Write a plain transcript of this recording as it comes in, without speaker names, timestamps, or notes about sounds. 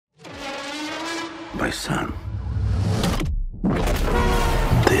My son.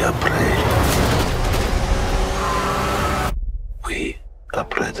 They are prey. We are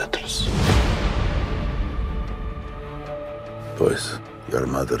predators. Boys, your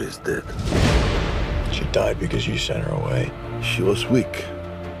mother is dead. She died because you sent her away. She was weak.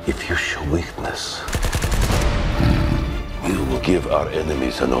 If you show weakness, we will give our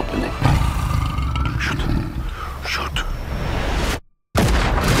enemies an opening. Shoot. Shoot.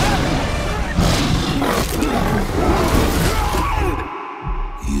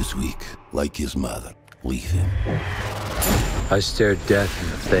 He is weak, like his mother. Leave him. I stared death in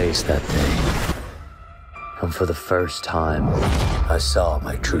the face that day. And for the first time, I saw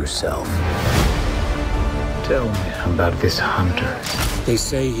my true self. Tell me about this hunter. They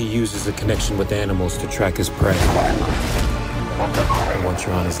say he uses a connection with animals to track his prey. And once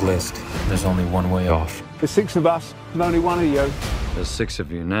you're on his list, there's only one way off. There's 6 of us, and only 1 of you. There's 6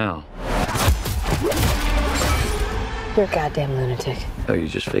 of you now. You're a goddamn lunatic. Oh, you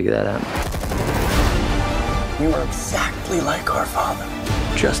just figured that out? You are exactly like our father.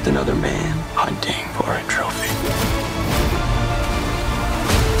 Just another man hunting for a trophy.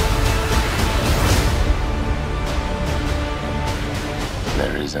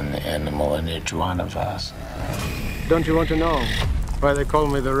 There is an animal in each one of us. Don't you want to know why they call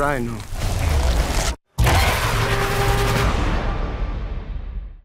me the Rhino?